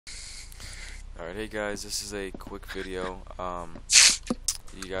Alright, hey guys, this is a quick video.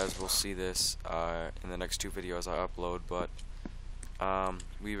 You guys will see this in the next two videos I upload, but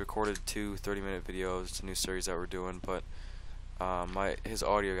we recorded two 30-minute videos. It's a new series that we're doing, but his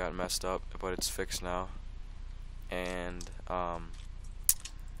audio got messed up, but it's fixed now. And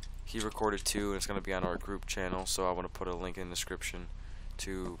he recorded two, and it's going to be on our group channel, so I want to put a link in the description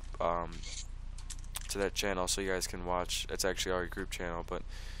to that channel so you guys can watch. It's actually our group channel, but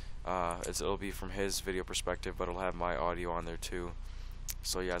it'll be from his video perspective, but it'll have my audio on there too,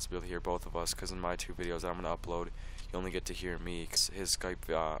 so you guys will be able to hear both of us. Because in my two videos that I'm gonna upload, you only get to hear me, 'cause his Skype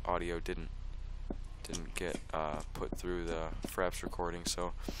audio didn't get put through the Fraps recording.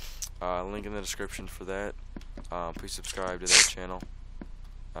 So link in the description for that. Please subscribe to that channel.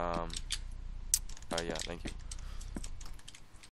 Yeah, thank you.